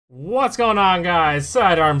What's going on, guys?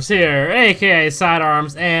 Sidearms here, aka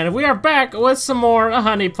Sidearms, and we are back with some more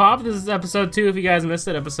HuniePop. This is episode 2. If you guys missed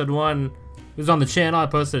it, episode 1 was on the channel. I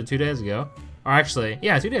posted it 2 days ago, or actually,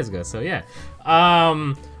 yeah, 2 days ago. So yeah,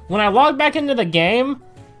 when I logged back into the game,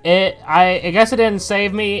 I guess it didn't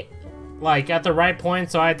save me like at the right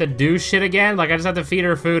point, so I had to do shit again. Like I just had to feed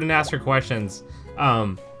her food and ask her questions.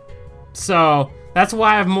 So that's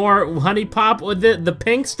why I have more HuniePop with the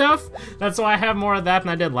pink stuff. That's why I have more of that than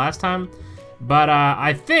I did last time. But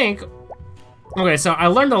I think, okay, so I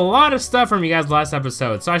learned a lot of stuff from you guys last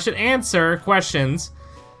episode. So I should answer questions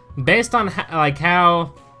based on what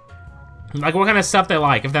kind of stuff they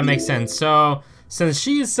like, if that makes sense. So since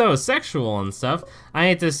she's so sexual and stuff, I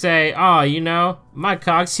need to say, oh, you know, my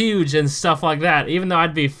cock's huge and stuff like that, even though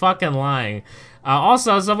I'd be fucking lying.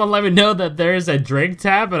 Also, someone let me know that there's a drink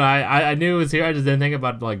tab, and I knew it was here. I just didn't think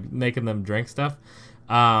about like making them drink stuff.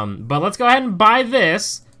 But let's go ahead and buy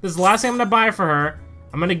this. This is the last thing I'm gonna buy for her.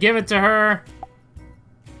 I'm gonna give it to her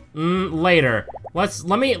later.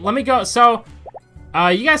 Let me go. So,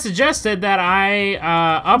 you guys suggested that I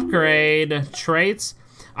upgrade traits.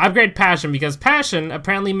 Upgrade passion, because passion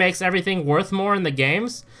apparently makes everything worth more in the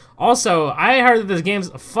games. Also, I heard that this game's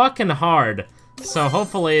fucking hard. So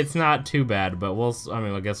hopefully it's not too bad, but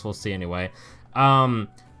I guess we'll see anyway. You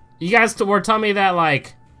guys were telling me that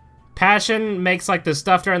like passion makes like the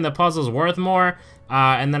stuff during the puzzles worth more,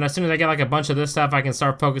 and then as soon as I get like a bunch of this stuff, I can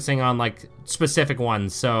start focusing on like specific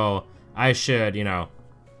ones. So I should, you know,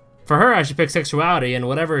 for her I should pick sexuality and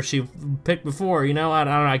whatever she picked before. You know, I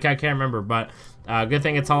don't know, I can't remember, but good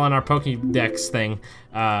thing it's all in our Pokédex thing.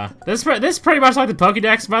 This is pretty much like the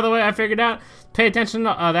Pokédex, by the way. I figured out. Pay attention to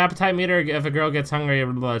the appetite meter. If a girl gets hungry,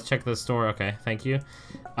 check the store. Okay, thank you.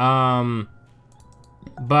 But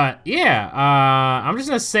yeah, I'm just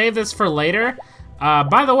gonna save this for later.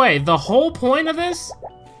 By the way, the whole point of this,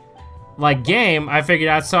 like, game, I figured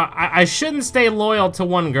out. So I shouldn't stay loyal to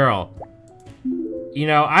one girl. You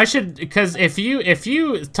know, I should, because if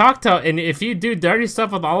you talk to and if you do dirty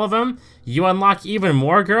stuff with all of them, you unlock even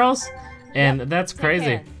more girls. And that's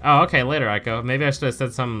crazy. Oh, okay, later, Aiko. Maybe I should have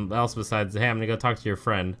said something else besides, hey, I'm gonna go talk to your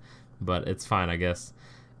friend. But it's fine, I guess.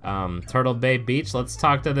 Turtle Bay Beach, let's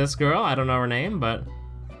talk to this girl. I don't know her name, but...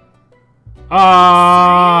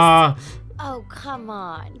 Oh, come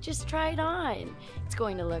on. Just try it on. It's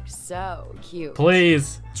going to look so cute.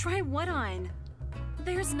 Please. Try what on?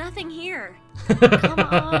 There's nothing here. Come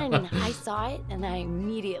on. I saw it, and I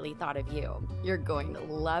immediately thought of you. You're going to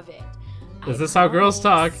love it. Is this how girls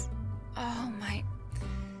talk? Oh my...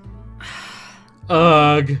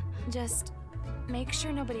 Ugh. Just make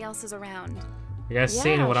sure nobody else is around. You guys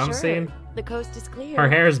seeing what I'm seeing? The coast is clear. Her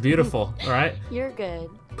hair is beautiful, right? You're good.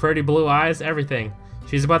 Pretty blue eyes, everything.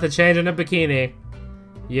 She's about to change in a bikini.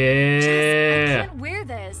 Yeah. Jess, I can't wear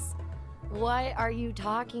this. What are you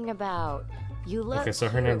talking about? You look Okay, so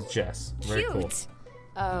her name's Jess. Very cool.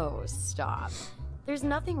 Oh, stop. There's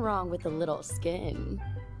nothing wrong with a little skin.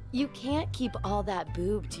 You can't keep all that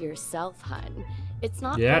boob to yourself, hun. It's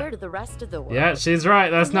not fair to the rest of the world. Yeah, she's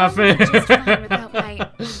right. That's not fair. Just fine without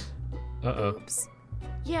my boobs.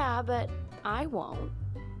 Yeah, but I won't.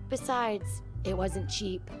 Besides, it wasn't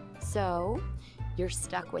cheap, so you're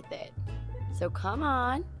stuck with it. So come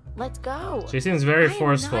on, let's go. She seems very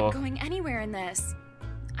forceful. I'm not going anywhere in this.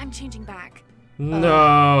 I'm changing back.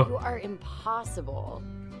 No. You are impossible.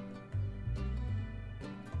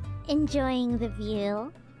 Enjoying the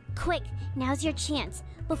view? Quick, now's your chance.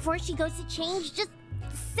 Before she goes to change, just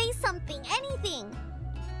say something, anything.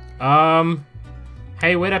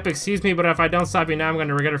 Hey, wait up, excuse me, but if I don't stop you now, I'm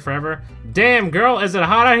gonna regret it forever. Damn, girl, is it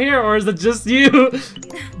hot out here, or is it just you?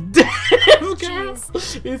 Damn, girl.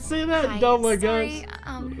 You see that? Hi, oh my sorry,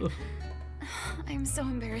 gosh. I'm so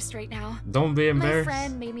embarrassed right now. Don't be embarrassed. My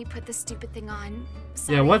friend made me put this stupid thing on.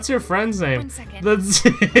 Sorry. Yeah, what's your friend's name? 1 second. Let's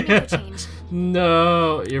Let me go change.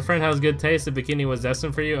 No, your friend has good taste. The bikini was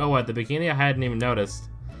destined for you. Oh, what? The bikini? I hadn't even noticed.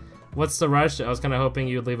 What's the rush? I was kind of hoping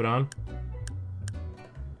you'd leave it on.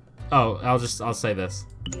 Oh, I'll say this.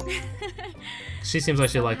 She seems like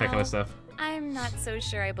she liked that kind of stuff. I'm not so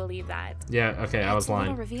sure I believe that. Yeah, okay, I was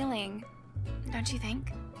lying. It's a little revealing, don't you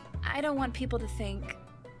think? I don't want people to think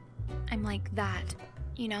I'm like that,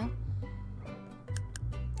 you know?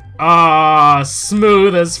 Ah,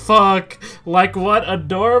 smooth as fuck. Like what?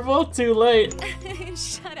 Adorable? Too late.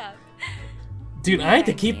 Shut up. Dude, I had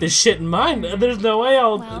to keep this shit in mind. There's no way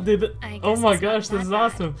I'll do that. Oh my gosh, this is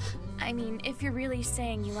awesome. I mean, if you're really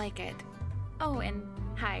saying you like it. Oh, and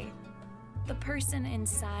hi. The person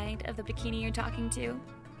inside of the bikini you're talking to,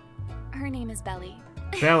 her name is Belly.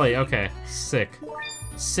 Belly, okay. Sick.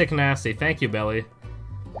 Sick nasty. Thank you, Belly.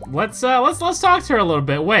 let's talk to her a little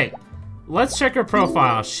bit. Wait, let's check her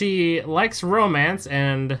profile. She likes romance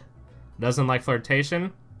and doesn't like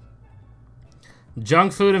flirtation.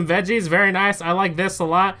 Junk food and veggies, very nice. I like this a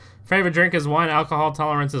lot. Favorite drink is wine. Alcohol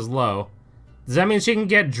tolerance is low. Does that mean she can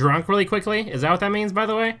get drunk really quickly? Is that what that means, by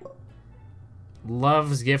the way?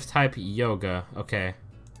 Loves gift type yoga. Okay.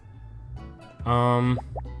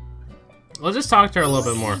 Let's just talk to her a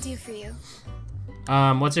little bit more. What can I do for you?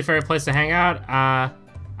 What's your favorite place to hang out?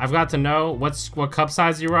 I've got to know what cup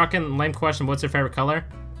size you rocking. Lame question. What's your favorite color?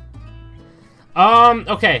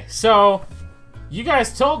 Okay, so you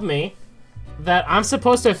guys told me that I'm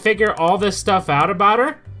supposed to figure all this stuff out about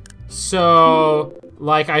her. So,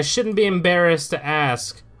 like, I shouldn't be embarrassed to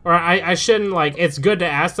ask. Or I shouldn't, like, it's good to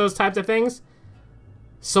ask those types of things.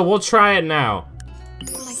 So we'll try it now.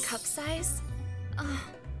 My cup size? Oh,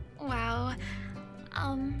 wow.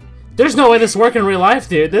 There's no way this works in real life,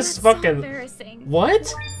 dude. This is fucking... so embarrassing.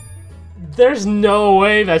 What? There's no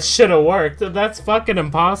way that should have worked. That's fucking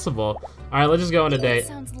impossible. Alright, let's just go on a date. That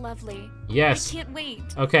sounds lovely. Yes. I can't wait.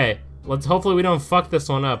 Okay. Hopefully we don't fuck this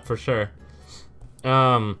one up for sure.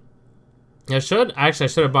 I should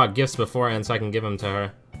have bought gifts beforehand so I can give them to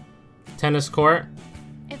her. Tennis court.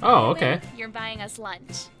 If Oh, I okay. win, you're buying us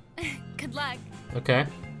lunch. Good luck. Okay.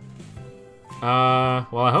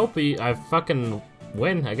 Well, I hope I fucking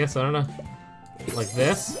win. I guess, I don't know. Like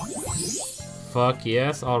this. Fuck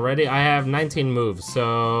yes. Already, I have 19 moves,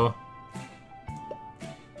 so...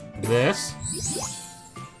 This.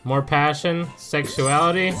 More passion.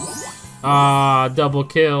 Sexuality. Ah, double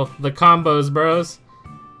kill. The combos, bros.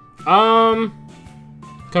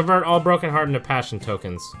 Convert all broken heart into passion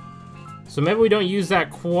tokens. So maybe we don't use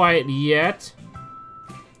that quite yet.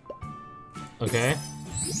 Okay.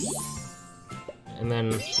 And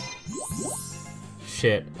then...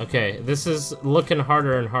 Shit. Okay, this is looking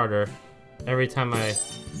harder and harder every time I...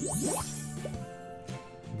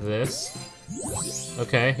 This.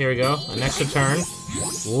 Okay, here we go. An extra turn.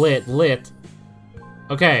 Lit.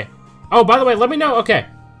 Okay. Oh, by the way, let me know. Okay.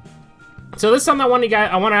 So this is something I want to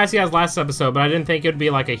ask you guys last episode, but I didn't think it would be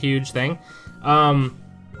like a huge thing.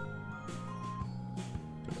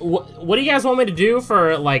 What do you guys want me to do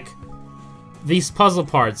for like these puzzle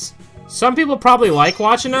parts? Some people probably like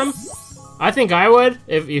watching them. I think I would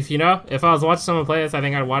if you know, if I was watching someone play this, I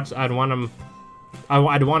think I'd want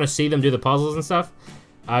to see them do the puzzles and stuff.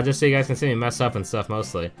 Just so you guys can see me mess up and stuff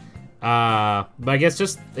mostly. But I guess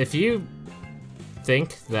just if you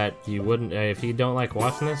think that you wouldn't, if you don't like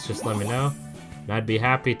watching this, just let me know. And I'd be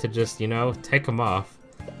happy to just, you know, take them off.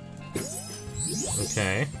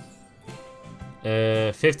 Okay.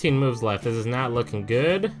 15 moves left. This is not looking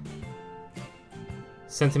good.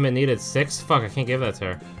 Sentiment needed 6. Fuck, I can't give that to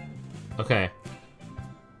her. Okay.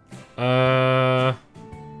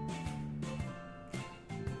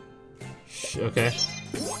 Okay.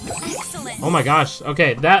 Excellent. Oh my gosh.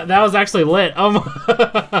 Okay, that was actually lit. Oh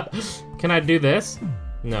my. Can I do this?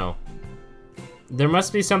 No. There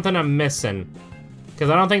must be something I'm missing. Because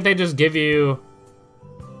I don't think they just give you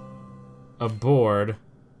a board.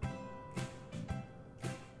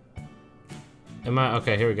 Am I?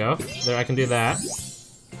 Okay, here we go. There, I can do that.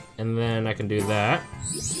 And then I can do that.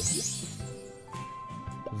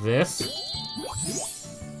 This.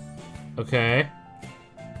 Okay.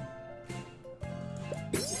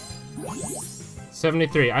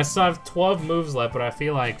 73. I still have 12 moves left, but I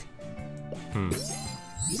feel like...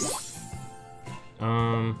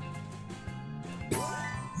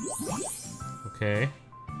 Okay.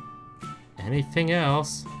 Anything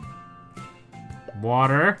else?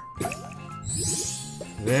 Water.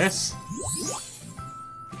 This.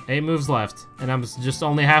 8 moves left, and I'm just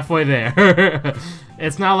only halfway there.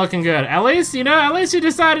 It's not looking good. At least, you know, at least you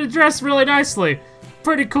decided to dress really nicely.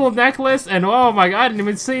 Pretty cool necklace, and oh my god, I didn't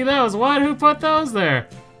even see those. What? Who put those there?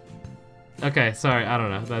 Okay, sorry, I don't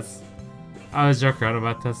know. That's... I was joking around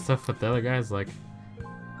about that stuff, but the other guy's like,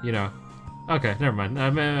 you know. Okay, never mind.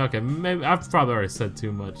 Okay, maybe I've probably already said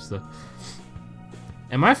too much, so.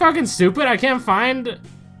 Am I fucking stupid? I can't find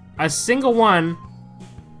a single one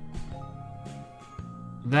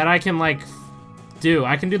that I can, like, do.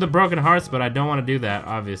 I can do the broken hearts, but I don't want to do that,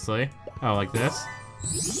 obviously. Oh, like this?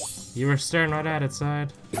 You were staring right at it,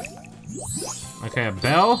 side. Okay, a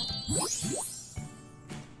bell.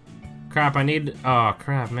 Crap, I need... Oh,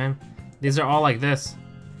 crap, man. These are all like this.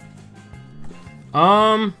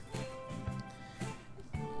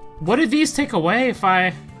 What do these take away if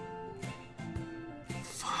I...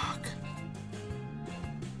 Fuck.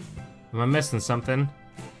 Am I missing something?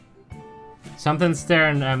 Something's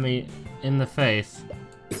staring at me in the face.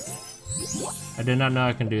 I did not know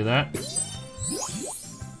I can do that.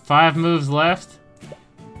 5 moves left.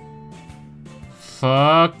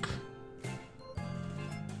 fuck?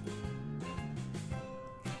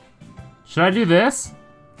 Should I do this?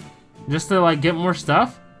 Just to, like, get more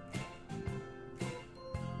stuff?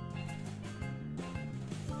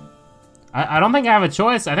 I don't think I have a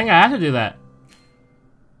choice. I think I have to do that.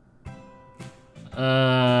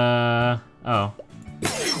 Oh.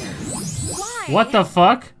 Why? What the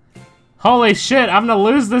fuck? Holy shit, I'm gonna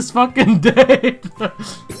lose this fucking date.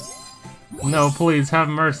 No, please, have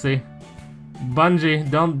mercy. Bungie,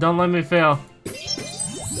 don't let me fail.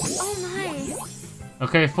 Oh my.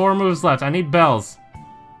 Okay, 4 moves left. I need bells.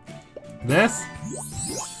 This?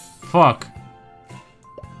 Fuck.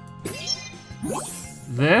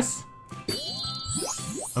 This?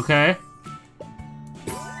 Okay.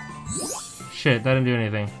 Shit, that didn't do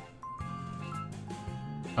anything.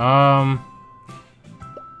 That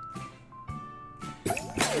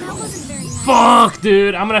wasn't very nice. Fuck,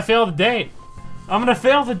 dude! I'm gonna fail the date! I'm gonna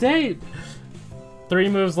fail the date! 3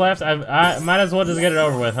 moves left. I might as well just get it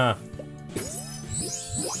over with, huh?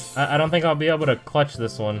 I don't think I'll be able to clutch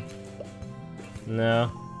this one. No.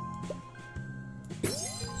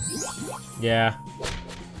 Yeah.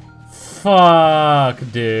 Fuck,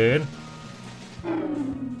 dude.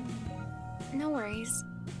 No worries.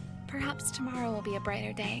 Perhaps tomorrow will be a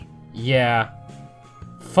brighter day. Yeah.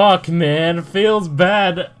 Fuck, man. Feels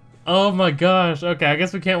bad. Oh my gosh. Okay, I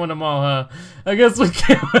guess we can't win them all, huh? I guess we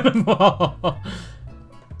can't win them all.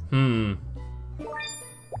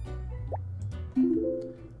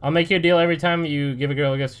 I'll make you a deal every time you give a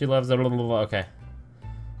girl a gift she loves. Okay.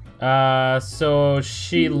 So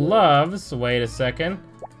she loves. Wait a second.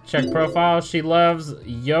 Check profile. She loves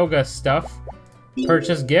yoga stuff.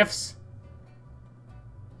 Purchase gifts.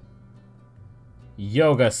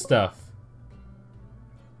 Yoga stuff.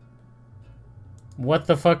 What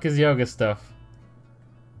the fuck is yoga stuff?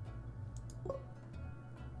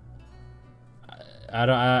 I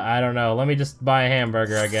don't know. Let me just buy a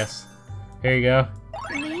hamburger, I guess. Here you go.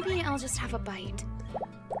 Maybe I'll just have a bite.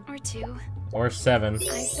 Or 2. Or 7.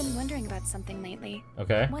 I've been wondering about something lately.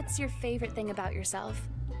 Okay. What's your favorite thing about yourself?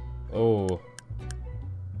 Oh.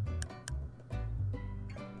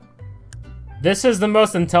 This is the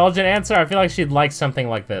most intelligent answer. I feel like she'd like something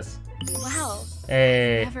like this. Wow.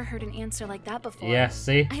 Hey. I've never heard an answer like that before. Yeah,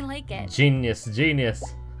 see? I like it. Genius, genius.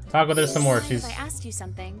 Talk with her some more. Mind if I asked you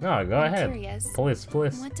something? No, go I'm ahead. Curious. Please.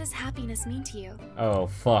 What does happiness mean to you? Oh,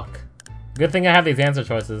 fuck. Good thing I have these answer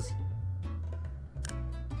choices.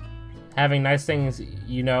 Having nice things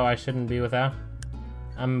you know I shouldn't be without.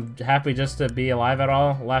 I'm happy just to be alive at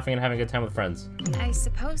all, laughing and having a good time with friends. I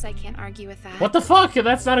suppose I can't argue with that. What the fuck?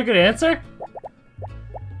 That's not a good answer?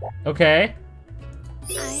 Okay.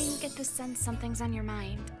 I get the sense something's on your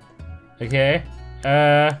mind. Okay.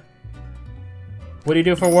 What do you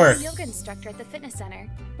do for work? I'm a yoga instructor at the fitness center.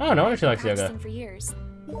 Oh, no wonder she likes yoga. Practicing for years.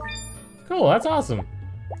 Cool, that's awesome.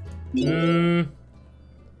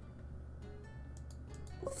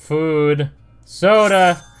 Food.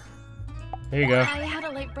 Soda. Here you go. I had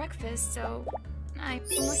a late breakfast, so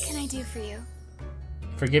what can I do for you?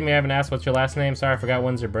 Forgive me, I haven't asked what's your last name. Sorry, I forgot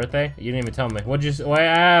when's your birthday. You didn't even tell me. What'd you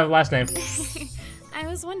last name? I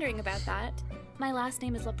was wondering about that. My last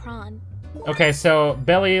name is LePron. Okay, so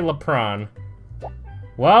Belly LePron.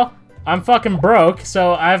 Well, I'm fucking broke,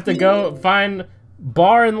 so I have to go find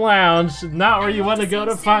bar and lounge, not where you want to go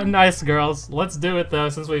to find nice girls. Let's do it though,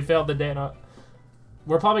 since we failed the date.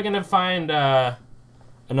 We're probably gonna find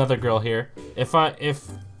another girl here. If I'm,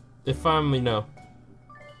 you know.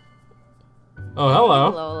 Oh, hello.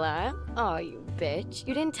 Lola. Oh, you bitch.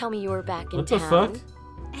 You didn't tell me you were back in What town. the fuck?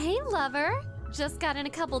 Hey, lover. Just got in a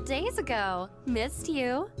couple days ago. Missed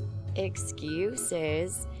you.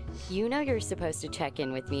 Excuses. You know you're supposed to check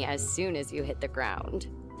in with me as soon as you hit the ground.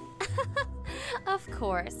 Of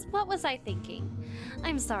course. What was I thinking?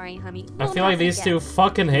 I'm sorry, honey. I We'll feel like not these forget. two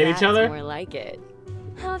fucking hate each other. More like it.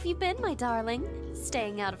 How have you been, my darling?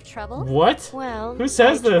 Staying out of trouble? What? Well, Who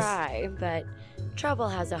says I this? try, but trouble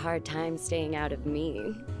has a hard time staying out of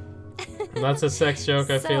me. That's a sex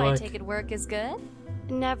joke, I feel like. So I take it work is good?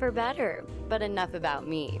 Never better, but enough about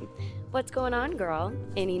me. What's going on, girl?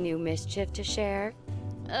 Any new mischief to share?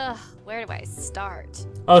 Ugh, where do I start?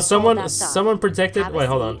 Oh, someone that's all. predicted. Have a Wait,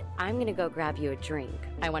 hold seat. on. I'm gonna go grab you a drink.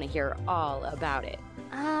 I want to hear all about it.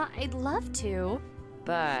 I'd love to.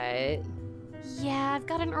 But... Yeah, I've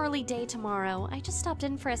got an early day tomorrow. I just stopped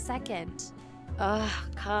in for a second. Ugh,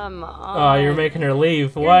 come on. Oh, you're making her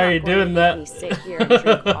leave. You're Why not are you going doing to that? make me sit here and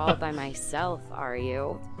drink all by myself, are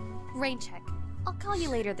you? Rain check. I'll call you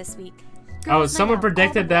later this week. Oh, Girls' night someone out all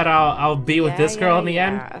predicted the that way. I'll be with this girl in the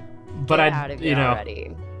end. But Get I, out of you here know.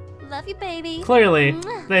 already. Love you, baby. Clearly,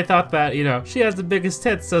 they thought that, you know, she has the biggest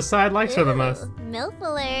tits, so Side likes her the most. MILF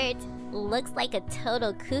alert. Looks like a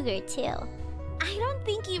total cougar, too. I don't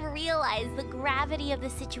think you realize the gravity of the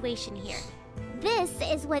situation here. This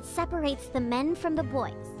is what separates the men from the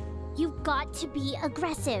boys. You've got to be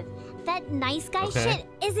aggressive. That nice guy shit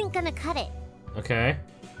isn't gonna cut it. Okay.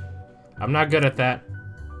 I'm not good at that.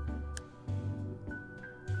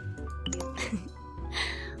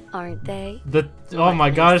 Aren't they? Oh my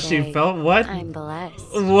gosh, she felt what? I'm blessed.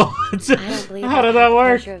 What? I don't believe How did that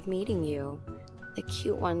work? The pleasure of meeting you. The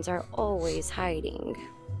cute ones are always hiding.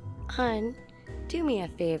 Hun, do me a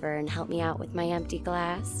favor and help me out with my empty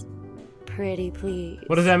glass. Pretty please.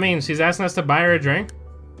 What does that mean? She's asking us to buy her a drink?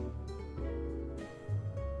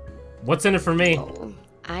 What's in it for me? Oh,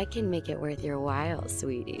 I can make it worth your while,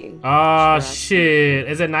 sweetie. Oh shit.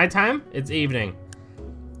 Is it nighttime? It's evening.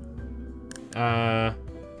 Why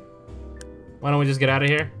don't we just get out of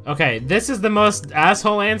here? Okay, this is the most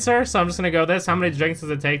asshole answer, so I'm just gonna go this. How many drinks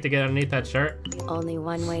does it take to get underneath that shirt? Only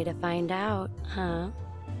one way to find out, huh?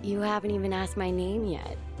 You haven't even asked my name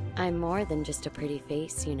yet. I'm more than just a pretty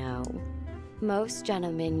face, you know. Most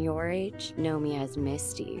gentlemen your age know me as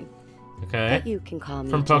Misty. Okay. But you can call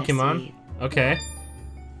me from Pokemon. Jessie. Okay.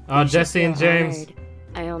 Oh, Jesse and James. Hard.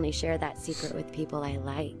 I only share that secret with people I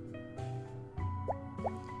like.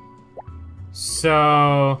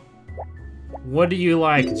 So, what do you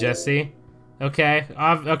like, Jesse? Okay,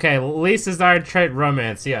 okay, least desired trait,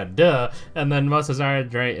 romance, yeah, duh. And then most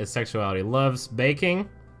desired trait is sexuality. Loves baking.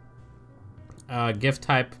 Gift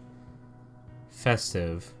type,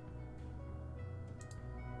 festive.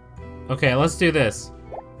 Okay, let's do this.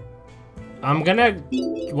 I'm gonna,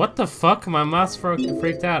 what the fuck? My mouse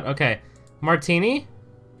freaked out. Okay, martini.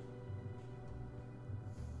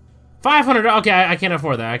 500, okay, I can't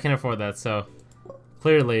afford that. I can't afford that, so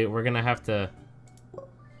clearly we're gonna have to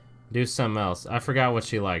do something else. I forgot what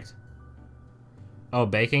she liked. Oh,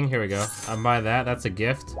 baking, here we go. I'll buy that, that's a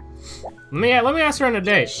gift. Let me ask her on a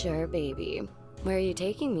date. Sure, baby. Where are you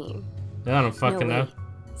taking me? I don't fucking know.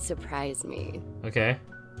 Surprise me. Okay.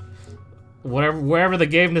 Wherever the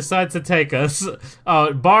game decides to take us.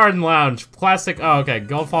 Oh, bar and lounge, classic, oh, okay,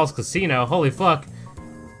 Gold Falls Casino, holy fuck.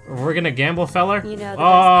 We're gonna gamble, feller? You know the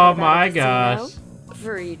oh best my gosh. gosh.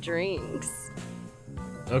 Free drinks.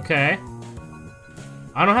 Okay.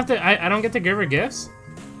 I don't have to, I don't get to give her gifts?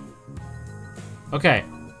 Okay.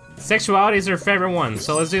 Sexuality is her favorite one,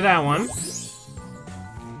 so let's do that one.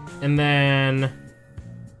 And then...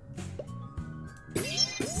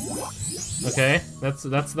 Okay, that's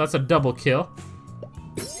a double kill.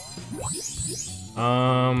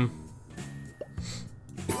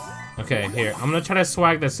 Okay, here. I'm gonna try to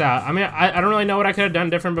swag this out. I mean, I don't really know what I could have done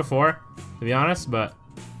different before, to be honest, but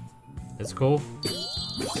it's cool.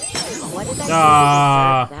 What did I do to deserve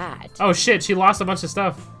that? Oh shit, she lost a bunch of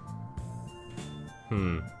stuff.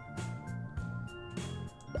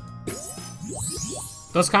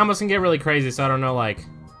 Those combos can get really crazy, so I don't know, like,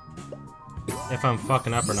 if I'm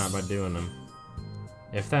fucking up or not by doing them.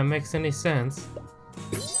 If that makes any sense.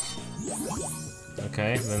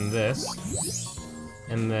 Okay, then this.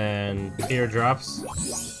 And then teardrops.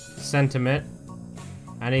 Sentiment.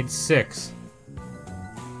 I need 6.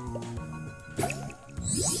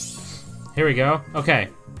 Here we go. Okay.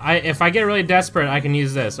 If I get really desperate, I can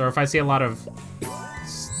use this. Or if I see a lot of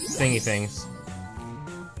thingy things.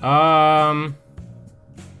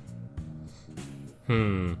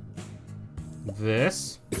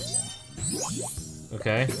 This.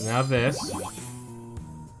 Okay, now this.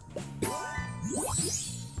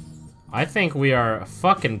 I think we are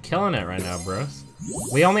fucking killing it right now, bros.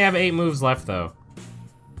 We only have 8 moves left, though.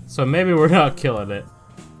 So maybe we're not killing it.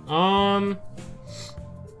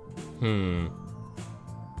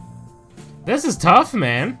 This is tough,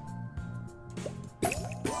 man.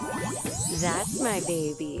 That's my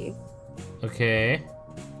baby. Okay.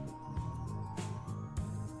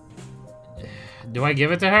 Do I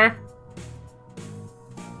give it to her?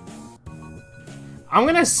 I'm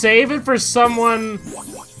gonna save it for someone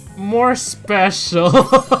more special.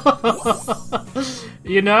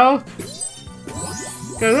 You know?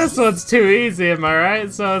 Cause this one's too easy, am I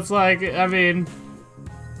right? So it's like, I mean,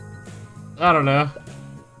 I don't know.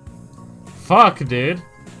 Fuck, dude.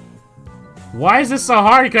 Why is this so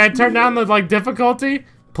hard? Can I turn down the, like, difficulty?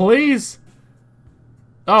 Please?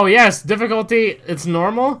 Oh, yes, difficulty, it's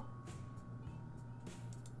normal?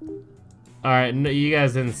 Alright, no, you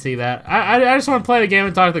guys didn't see that. I just want to play the game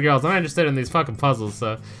and talk to the girls. I'm not interested in these fucking puzzles,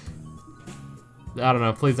 so... I don't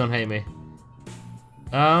know, please don't hate me.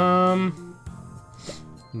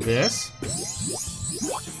 This.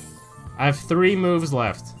 I have 3 moves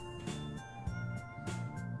left.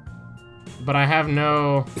 But I have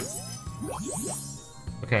no...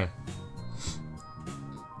 Okay.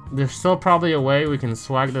 There's still probably a way we can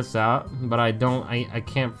swag this out, but I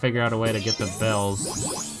can't figure out a way to get the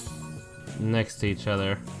bells next to each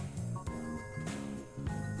other.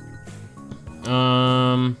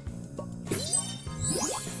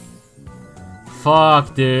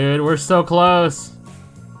 Fuck, dude. We're so close.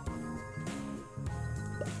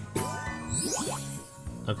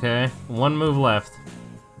 Okay, one move left.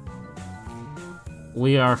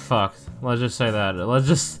 We are fucked. Let's just say that. Let's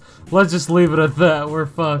just leave it at that. We're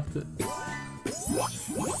fucked.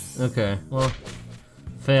 Okay, well,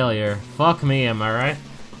 failure. Fuck me, am I right?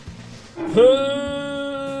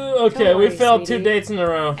 Okay, we failed 2 dates in a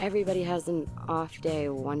row. Everybody has an off day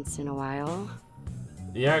once in a while.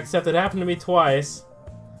 Yeah, except it happened to me twice.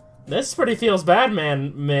 This pretty feels bad,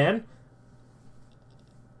 man.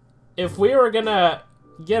 If we were gonna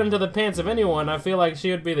get into the pants of anyone, I feel like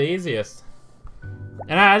she would be the easiest.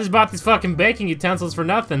 And I just bought these fucking baking utensils for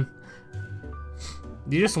nothing.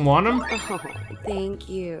 Do you just want them? Oh, thank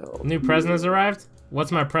you. New present has arrived?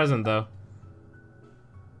 What's my present, though?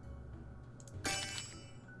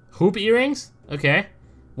 Hoop earrings? Okay.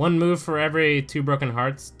 1 move for every 2 broken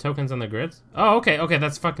hearts tokens on the grids. Oh, okay,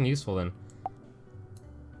 that's fucking useful then.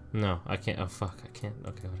 No, I can't. Oh, fuck, I can't.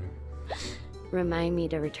 Okay, whatever. Remind me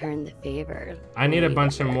to return the favor. I need a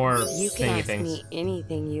bunch of more You can ask things. me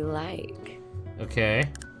anything you like. Okay.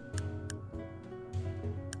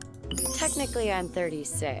 Technically, I'm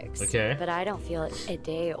 36. Okay. But I don't feel a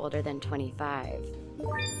day older than 25.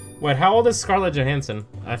 Wait, how old is Scarlett Johansson?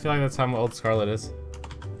 I feel like that's how old Scarlett is.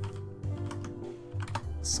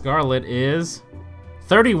 Scarlett is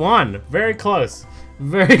 31. Very close.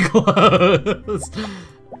 Very close. Is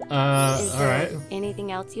there alright.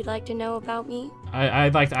 anything else you'd like to know about me? I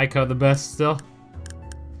liked Aiko the best still.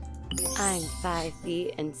 I'm 5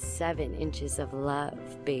 feet and 7 inches of love,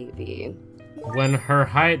 baby. When her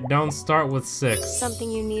height don't start with 6.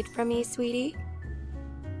 Something you need from me, sweetie?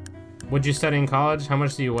 Would you study in college? How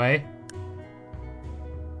much do you weigh?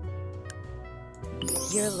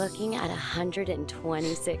 You're looking at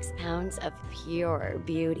 126 pounds of pure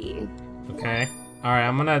beauty. Okay. Alright,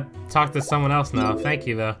 I'm gonna talk to someone else now. Thank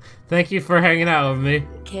you, though. Thank you for hanging out with me.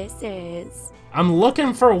 Kisses. I'm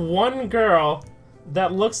looking for one girl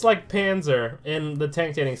that looks like Panzer in the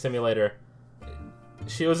Tank Dating Simulator.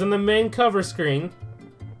 She was in the main cover screen,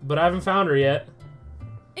 but I haven't found her yet.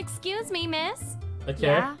 Excuse me, miss. Okay.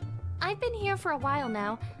 Yeah, I've been here for a while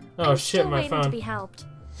now. Oh I'm shit, still my waiting to phone. be helped.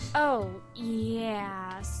 Oh,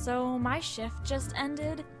 yeah. So my shift just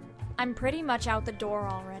ended. I'm pretty much out the door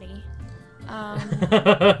already.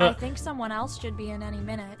 I think someone else should be in any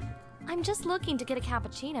minute. I'm just looking to get a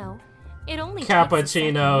cappuccino. It only takes a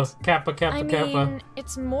Cappuccino. second. Kappa, kappa, I kappa. mean,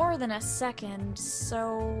 it's more than a second,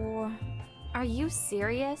 so... Are you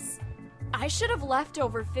serious? I should have left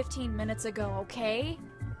over 15 minutes ago, okay?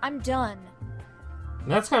 I'm done.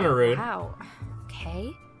 That's kind of rude. Wow.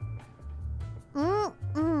 Okay.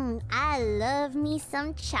 I love me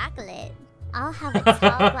some chocolate. I'll have a tall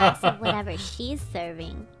glass of whatever she's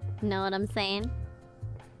serving. Know what I'm saying?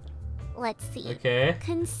 Let's see. Okay.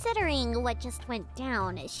 Considering what just went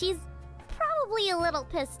down, she's probably a little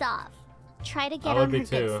pissed off. Try to get I would on her be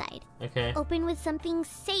too. good side. Okay. Open with something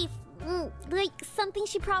safe, like something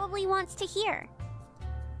she probably wants to hear.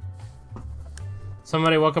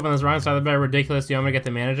 Somebody woke up on this wrong side of the bed. Ridiculous. Do you want me to get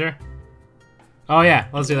the manager? Oh yeah,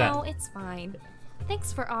 let's do that. No, it's fine.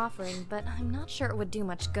 Thanks for offering, but I'm not sure it would do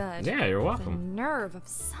much good. Yeah, you're The welcome. nerve of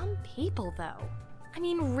some people, though. I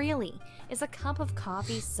mean, really, is a cup of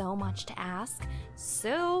coffee so much to ask?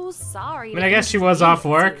 So sorry. I mean, I guess she was off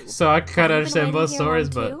work, so I could understand both Even stories,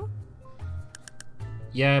 when but you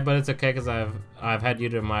yeah, but it's okay because I've had you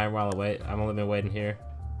to my while away. I've only been waiting here.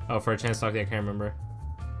 Oh, for a chance to talk to you. I can't remember.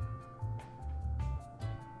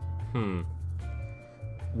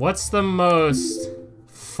 What's the most?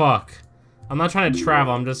 Fuck. I'm not trying to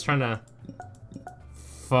travel. I'm just trying to.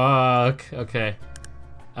 Fuck. Okay.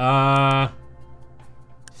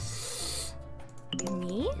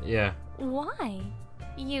 Me? Yeah. Why?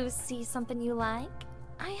 You see something you like?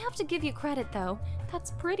 I have to give you credit, though.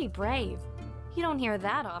 That's pretty brave. You don't hear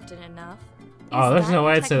that often enough. Oh, Is there's that no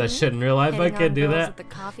way your I'd say that technique? shit in real life. I Hitting could on do girls that. At the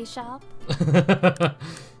coffee shop?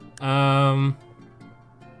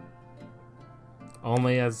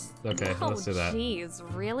 Only as okay. Let's do that. Oh, jeez,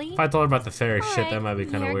 really? If I told her about the fairy shit, that Alright, might be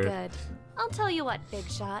kind of you're weird. Good. I'll tell you what, Big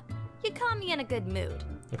Shot. You caught me in a good mood.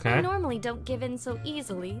 I Okay. normally don't give in so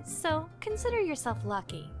easily, so consider yourself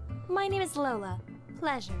lucky. My name is Lola.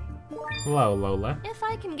 Pleasure. Hello, Lola. If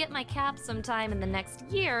I can get my cap sometime in the next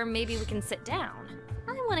year, maybe we can sit down.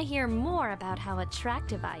 I want to hear more about how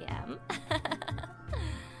attractive I am.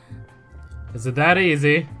 Is it that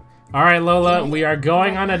easy? All right, Lola, we are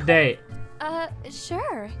going on a date.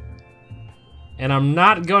 Sure. And I'm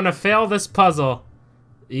not gonna fail this puzzle.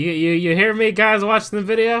 You hear me, guys, watching the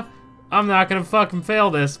video? I'm not gonna fucking fail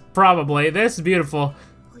this, probably. This is beautiful.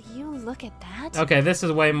 Will you look at that? Okay, this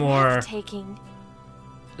is way more Taking.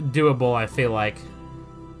 doable, I feel like.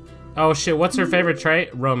 Oh shit, what's her favorite trait?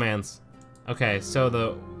 Romance. Okay, so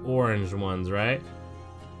the orange ones, right?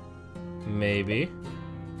 Maybe.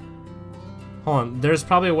 Hold on, there's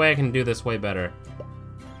probably a way I can do this way better.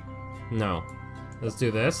 No. Let's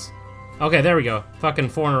do this. Okay, there we go. Fucking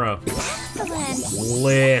 4 in a row. Excellent.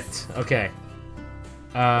 Lit. Okay.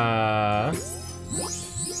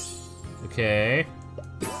 Okay.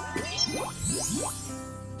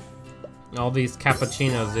 All these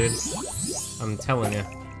cappuccinos, dude. I'm telling you.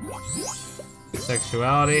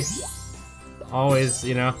 Sexuality. Always,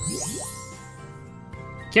 you know.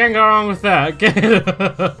 Can't go wrong with that.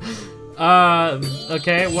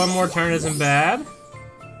 Okay, one more turn isn't bad.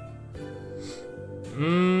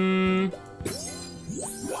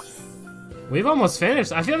 We've almost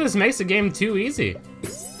finished. I feel this makes the game too easy.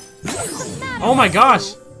 Oh my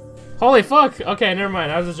gosh! Holy fuck! Okay, never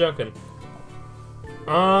mind. I was just joking.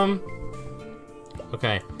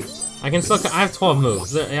 Okay. I can still. I have 12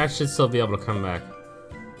 moves. I should still be able to come back.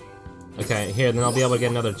 Okay, here. Then I'll be able to get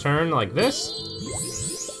another turn like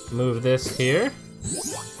this. Move this here.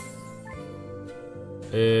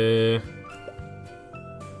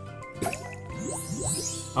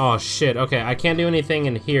 Oh shit, okay, I can't do anything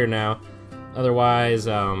in here now. Otherwise,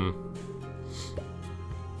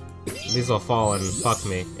 these will fall and fuck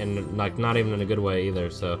me. And, like, not even in a good way either,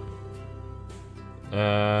 so.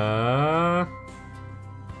 Am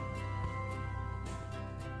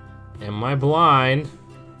I blind?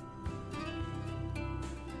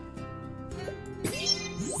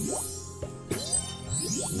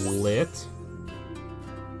 Lit.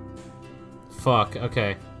 Fuck,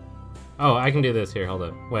 okay. Oh, I can do this here, hold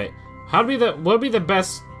up. Wait. What would be the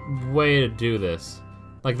best way to do this?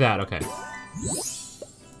 Like that, okay.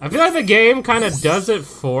 I feel like the game kind of does it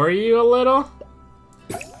for you a little.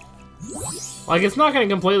 Like, it's not gonna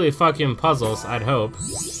completely fuck you in puzzles, I'd hope.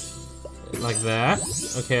 Like that,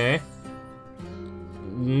 okay.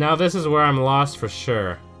 Now this is where I'm lost for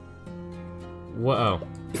sure. Whoa.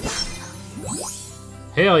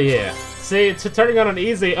 Hell yeah. See, turning on an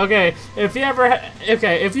easy. Okay, if you ever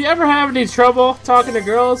have any trouble talking to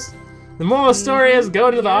girls, the moral of the story is go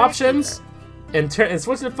into the options and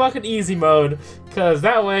switch to fucking easy mode, cause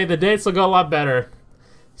that way the dates will go a lot better.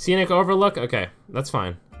 Scenic overlook. Okay, that's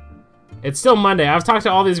fine. It's still Monday. I've talked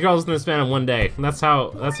to all these girls in the span of one day. That's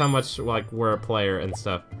how much like we're a player and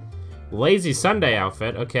stuff. Lazy Sunday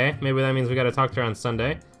outfit. Okay, maybe that means we gotta talk to her on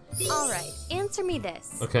Sunday. All right, answer me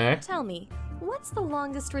this. Okay. Tell me, what's the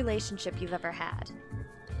longest relationship you've ever had?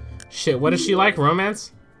 Shit, what is she like?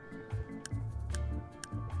 Romance?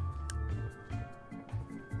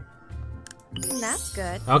 That's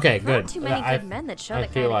good. Okay, good. Not too many good men that show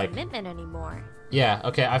that kind of commitment anymore. Yeah,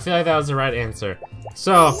 okay, I feel like that was the right answer.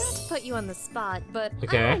 So... Not to put you on the spot, but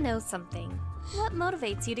okay. I want to know something. What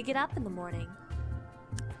motivates you to get up in the morning?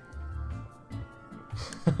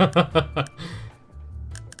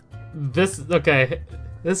 Okay,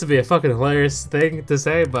 this would be a fucking hilarious thing to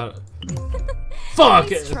say, but...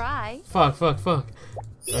 Fuck! Nice try. Fuck. Okay.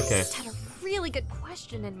 I just had a really good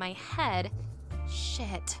question in my head.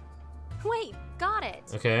 Shit. Wait, got it.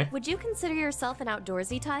 Okay. Would you consider yourself an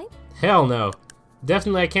outdoorsy type? Hell no.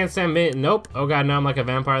 Definitely I can't stand me. Nope. Oh god, now I'm like a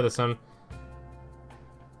vampire. The sun.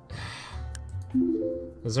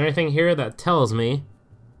 Is there anything here that tells me?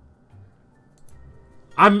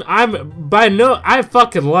 I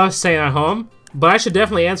fucking love staying at home, but I should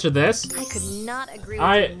definitely answer this. I could not agree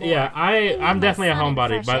with you more. Yeah, I'm definitely a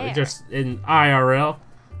homebody, but just in IRL.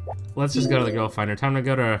 Let's just go to the girl finder. Time to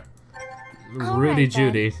go to Rudy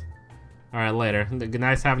Judy. Alright, later.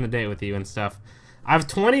 Nice having a date with you and stuff. I have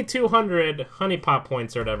 2,200 HuniePop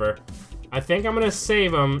points or whatever. I think I'm gonna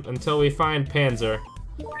save them until we find Panzer.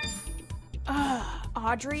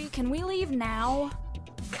 Audrey, can we leave now?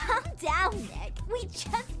 Calm down, Nick. We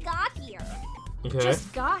just got here. Okay.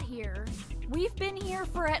 Just got here. We've been here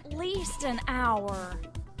for at least an hour.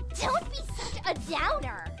 Don't be such a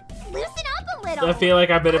downer. Loosen up a little. I feel like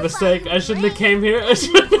I made a mistake. I shouldn't have came here. I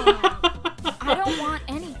don't want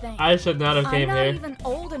anything. I should not have came I'm here. not even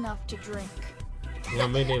old enough to drink. Yeah,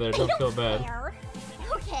 me neither. Don't feel bad. Care.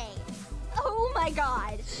 Okay. Oh my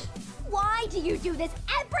god. Why do you do this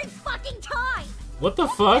every fucking time? What the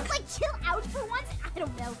fuck? Just, like, chill out for once? I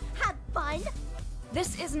don't know. Have fun?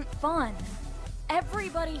 This isn't fun.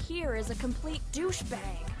 Everybody here is a complete douchebag.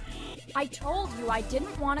 I told you I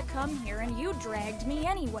didn't want to come here and you dragged me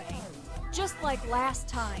anyway. Just like last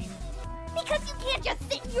time. Because you can't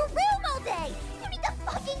just sit in your room all day! You need to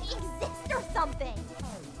fucking exist or something!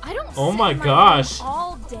 I don't Oh sit my in my gosh. room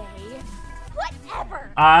all day.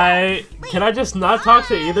 Whatever! Can I just not talk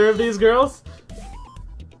to either of these girls?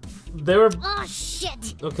 They were... Oh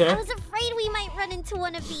shit! Okay. I was afraid we might run into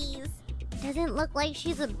one of these. Doesn't look like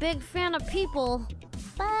she's a big fan of people.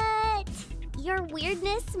 But your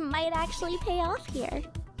weirdness might actually pay off here.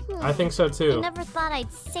 I think so I too. never thought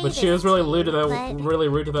I'd say But she this was really to rude to you, that, but really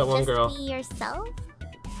rude to that one just girl. be yourself?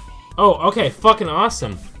 Oh, okay, fucking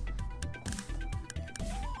awesome.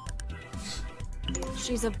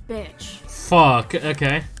 She's a bitch. Fuck,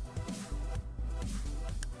 okay.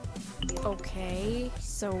 Okay,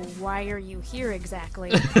 so why are you here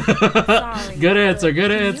exactly? Sorry. Good answer, but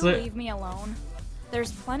good can answer. You leave me alone.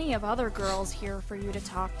 There's plenty of other girls here for you to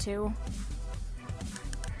talk to.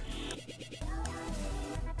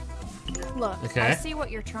 Look, Okay. I see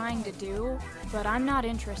what you're trying to do, but I'm not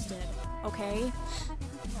interested, okay?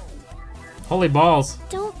 Holy balls.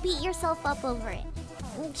 Don't beat yourself up over it.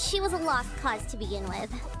 She was a lost cause to begin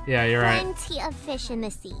with. Yeah, you're right. Plenty of fish in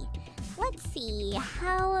the sea. Let's see,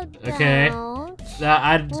 how about... Okay.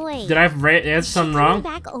 Wait, did I answer something wrong?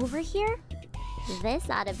 Back over here? This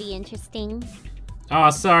ought to be interesting. Oh,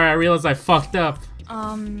 sorry, I realized I fucked up.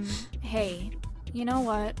 Hey, you know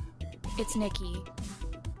what? It's Nikki.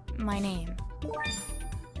 My name.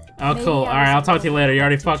 Oh, Maybe cool. I Alright, was I'll talk to you later. You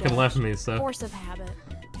already to fucking judge. left me, so. Force of habit.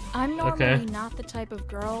 I'm normally Okay. not the type of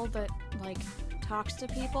girl that, like, talks to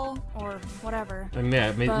people or whatever. I mean,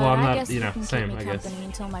 yeah, But well, I'm I not, guess you you know, can same, keep me I guess. company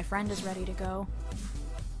until my friend is ready to go.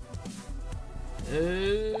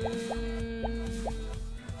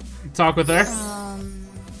 Talk with her.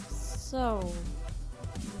 So...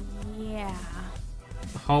 yeah.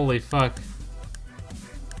 Holy fuck.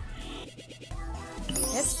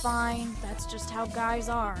 It's fine. That's just how guys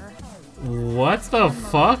are. What the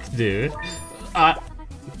fuck, dude?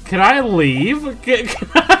 Can I leave? Can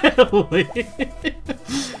I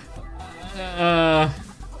leave?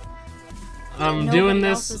 I'm Nobody doing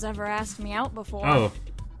else this. has ever asked me out before. Oh,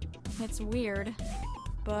 It's weird.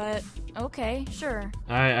 But, okay, sure.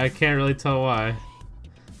 I can't really tell why.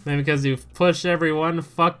 Maybe because you've pushed everyone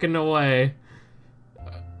fucking away.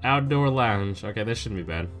 Outdoor lounge. Okay, this shouldn't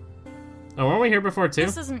be bad. Oh, weren't we here before too?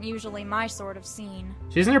 This isn't usually my sort of scene.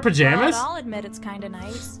 She's in her pajamas? But I'll admit it's kinda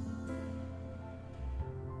nice.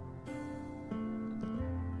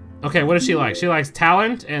 Okay, what does she like? She likes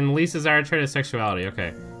talent and least desired trait is sexuality.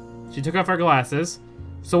 Okay. She took off her glasses.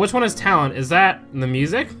 So which one is talent? Is that the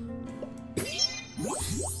music?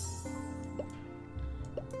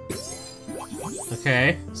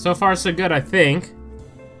 Okay. So far so good, I think.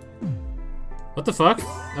 What the fuck?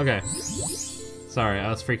 Okay. Sorry, I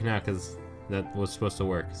was freaking out because that was supposed to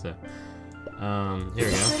work, so. Here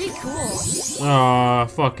we go. Pretty cool. Aw,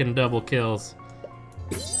 fucking double kills.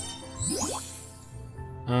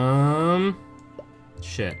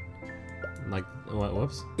 Shit. Like, what?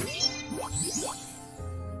 Whoops.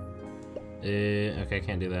 Okay, I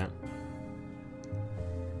can't do that.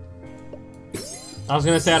 I was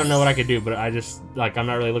gonna say I don't know what I could do, but I just, like, I'm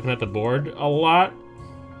not really looking at the board a lot.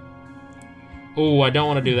 Ooh, I don't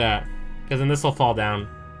want to do that, because then this will fall down.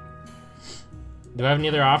 Do I have any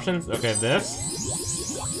other options? Okay,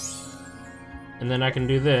 this. And then I can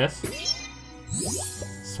do this.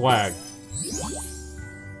 Swag.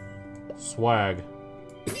 Swag.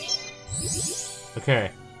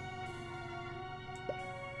 Okay.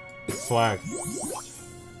 Swag.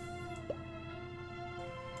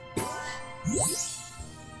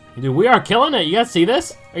 Dude, we are killing it. You guys see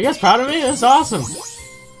this? Are you guys proud of me? That's awesome.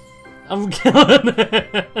 I'm killing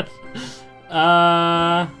it.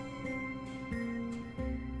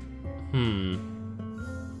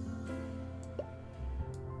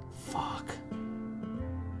 Fuck.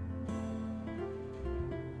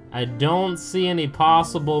 I don't see any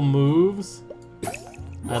possible moves.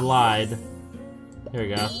 I lied. Here we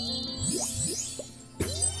go.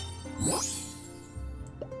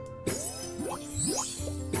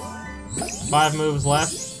 Five moves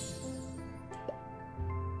left.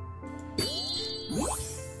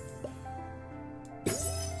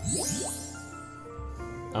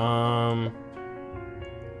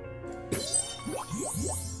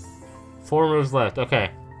 Four moves left. Okay.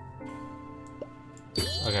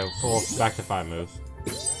 Okay, full back to 5 moves.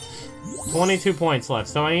 22 points left.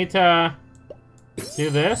 So I need to do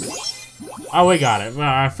this. Oh, we got it.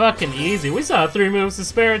 Fucking easy. We still have 3 moves to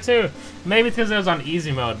spare too. Maybe it's because it was on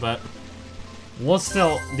easy mode, but we'll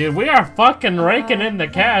still, dude. We are fucking raking in the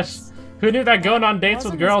cash. Who knew that going on dates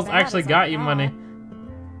with girls actually got you money?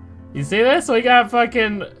 You see this? We got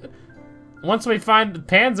fucking... Once we find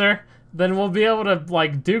Panzer, then we'll be able to,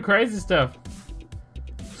 like, do crazy stuff.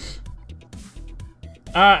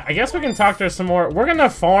 I guess we can talk to her some more. We're gonna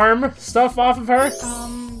farm stuff off of her.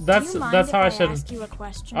 That's how I should ask you a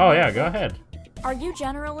question? Oh yeah, go ahead. Are you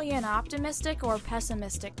generally an optimistic or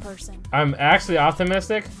pessimistic person? I'm actually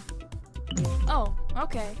optimistic. Oh,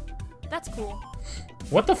 okay. That's cool.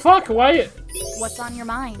 What the fuck? Why? What's on your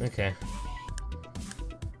mind? Okay.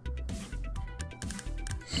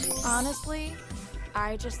 Honestly,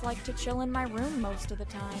 I just like to chill in my room most of the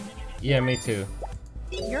time. Yeah, me too.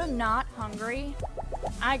 You're not hungry?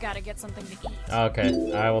 I gotta get something to eat.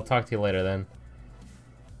 Okay, I will talk to you later then.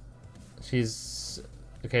 She's...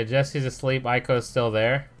 Okay, Jesse's asleep. Aiko's still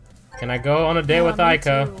there. Can I go on a date with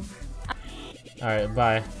Aiko? Alright,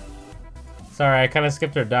 bye. Sorry, I kind of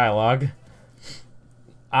skipped her dialogue.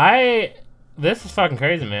 This is fucking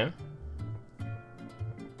crazy, man.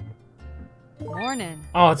 Morning.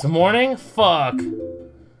 Oh, it's morning? Fuck.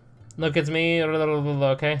 Look, it's me.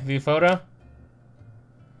 Okay, view photo.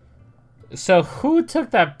 So, who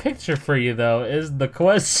took that picture for you, though, is the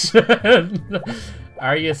question.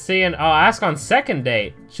 Are you seeing... Oh, ask on second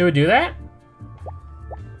date. Should we do that?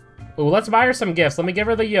 Ooh, let's buy her some gifts. Let me give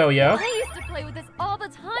her the yo-yo. I used to play with this all the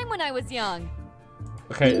time when I was young.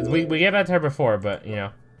 Okay, we gave that to her before, but, you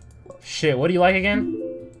know. Shit, what do you like again?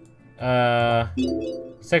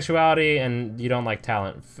 Sexuality, and you don't like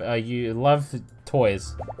talent. You love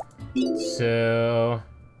toys. So...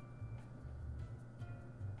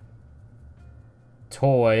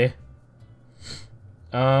 Toy.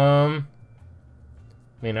 I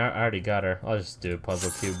mean, I already got her. I'll just do a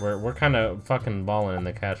puzzle cube. We're kind of fucking balling in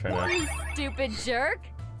the cash right now. You stupid jerk!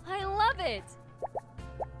 I love it.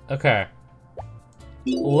 Okay.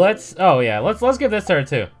 Oh yeah, let's give this to her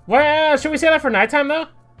too. Well, should we say that for nighttime though?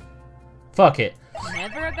 Fuck it.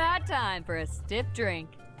 Never a bad time for a stiff drink.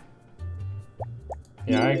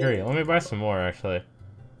 Yeah, I agree. Let me buy some more actually.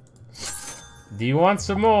 Do you want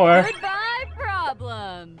some more? Goodbye,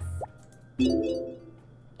 problems.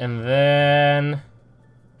 And then...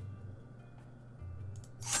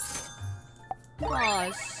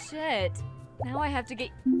 Oh shit. Now I have to get...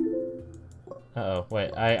 Uh-oh,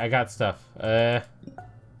 wait, I got stuff. We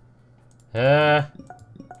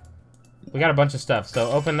got a bunch of stuff. So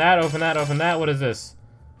open that, open that, open that. What is this?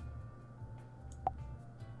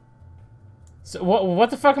 So what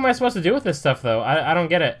the fuck am I supposed to do with this stuff though? I don't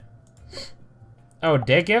get it. Oh,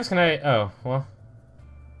 date gifts? Can I... Oh, well...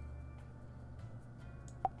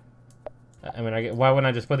 I mean, why wouldn't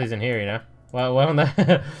I just put these in here, you know? Why wouldn't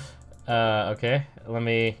I... okay. Let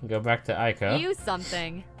me go back to Aiko. Use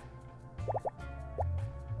something.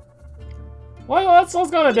 Well, let's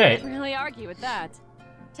go on a date. Can't really argue with that.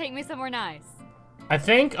 Take me somewhere nice. I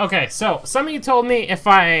think... Okay, so, some of you told me if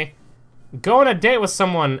I go on a date with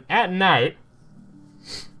someone at night,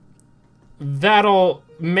 that'll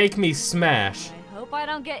make me smash. I hope I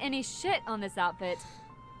don't get any shit on this outfit.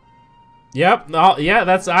 Yep, yeah,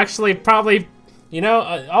 that's actually probably, you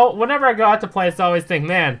know, whenever I go out to place, I always think,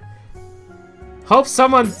 man, hope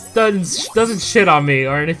someone doesn't shit on me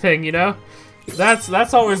or anything, you know?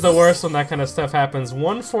 That's always the worst when that kind of stuff happens.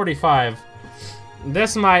 145.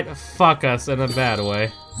 This might fuck us in a bad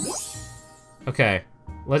way. Okay,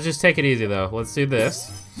 let's just take it easy, though. Let's do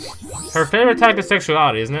this. Her favorite type is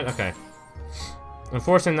sexuality, isn't it? Okay.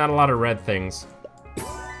 Unfortunately, not a lot of red things.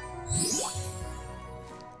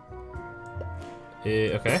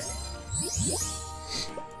 Okay.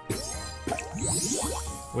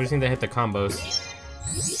 We just need to hit the combos.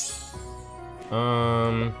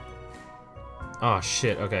 Oh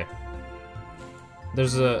shit, okay.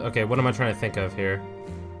 There's a... Okay, what am I trying to think of here?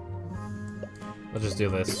 Let's just do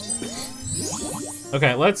this.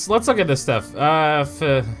 Okay, let's look at this stuff.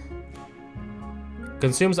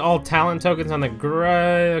 Consumes all talent tokens on the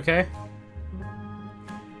gray... Okay.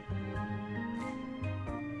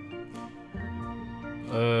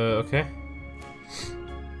 Okay.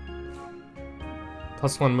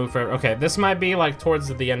 +1 move forever. Okay, this might be like towards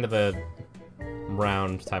the end of the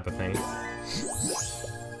round type of thing.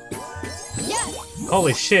 Yes!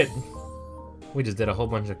 Holy shit! We just did a whole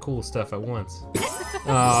bunch of cool stuff at once.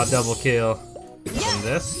 Oh, double kill. And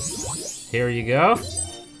this. Here you go.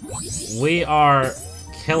 We are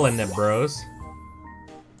killing it, bros.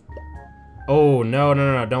 Oh, no.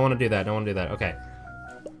 Don't want to do that. Don't want to do that. Okay.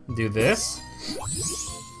 Do this.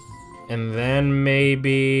 And then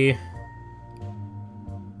maybe...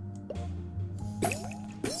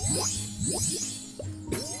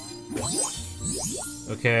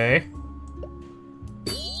 Okay.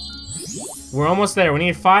 We're almost there. We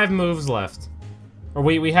need 5 moves left. Or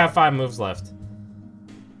we have 5 moves left.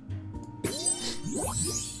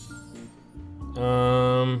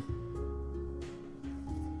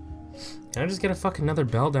 Can I just get a fucking another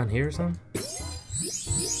bell down here or something?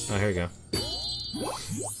 Oh, here we go.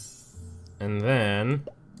 And then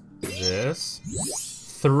this.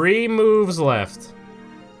 3 moves left.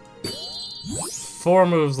 4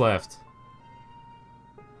 moves left.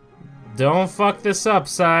 Don't fuck this up,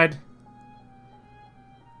 side.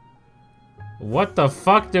 What the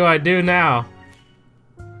fuck do I do now?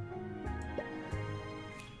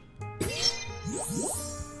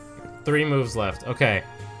 Three moves left. Okay.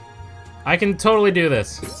 I can totally do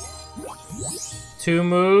this. 2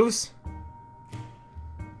 moves.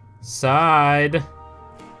 Side.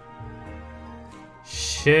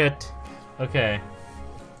 Shit. Okay.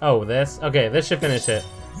 Oh, this? Okay, this should finish it.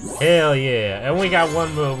 Hell yeah. And we got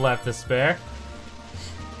 1 move left to spare.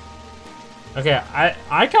 Okay,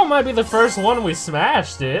 Aiko might be the first one we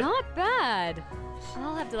smashed, dude. Not bad.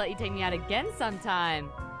 I'll have to let you take me out again sometime.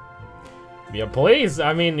 Yeah, please.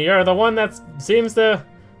 I mean, you're the one that seems to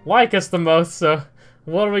like us the most, so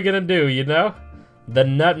what are we gonna do, you know? The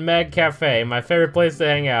Nutmeg Cafe, my favorite place to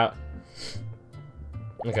hang out.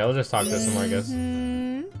 Okay, let's just talk to some more, I guess.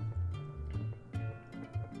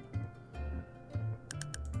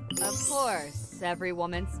 Of course, every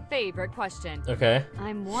woman's favorite question. Okay.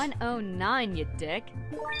 I'm 109, you dick.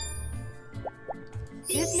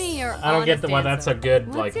 Give me your I don't get honest why that's a answer. good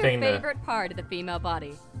What's like your thing favorite part of the female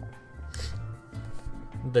body?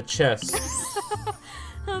 The chest.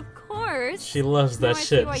 Of course. She loves Now that I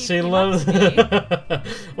see shit. why you She came up loves. to me.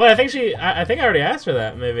 Well, I think I already asked her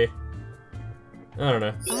that. Maybe. I don't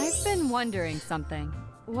know. I've been wondering something.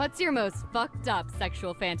 What's your most fucked up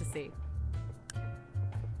sexual fantasy?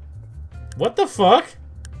 What the fuck?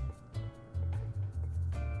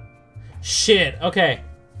 Shit. Okay.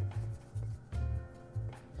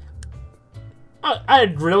 I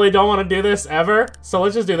really don't want to do this ever, so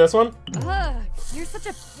let's just do this one. Ugh, you're such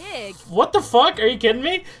a pig. What the fuck? Are you kidding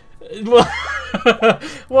me? What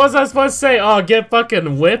was I supposed to say? Oh, get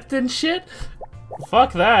fucking whipped and shit?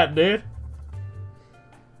 Fuck that, dude.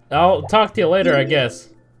 I'll talk to you later, I guess.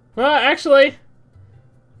 Well, actually...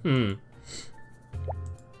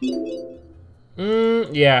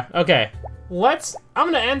 yeah, okay. I'm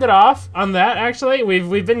gonna end it off on that, actually.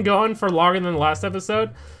 We've been going for longer than the last episode.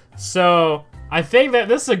 So, I think that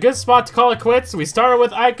this is a good spot to call it quits. We started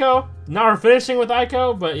with Aiko, now we're finishing with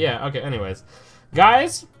Aiko, but yeah, okay, anyways.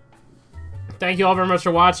 Guys, thank you all very much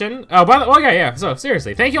for watching. Oh, by the way, okay, yeah, so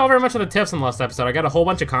seriously, thank you all very much for the tips in the last episode. I got a whole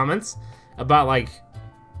bunch of comments about, like,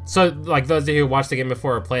 so, like, those of you who watched the game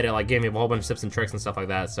before or played it, like, gave me a whole bunch of tips and tricks and stuff like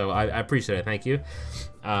that, so I appreciate it, thank you.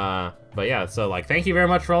 But yeah, so, like, thank you very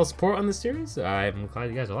much for all the support on this series. I'm glad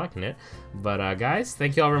you guys are liking it. But, guys,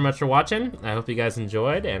 thank you all very much for watching. I hope you guys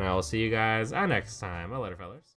enjoyed, and I will see you guys next time. Later, fellas.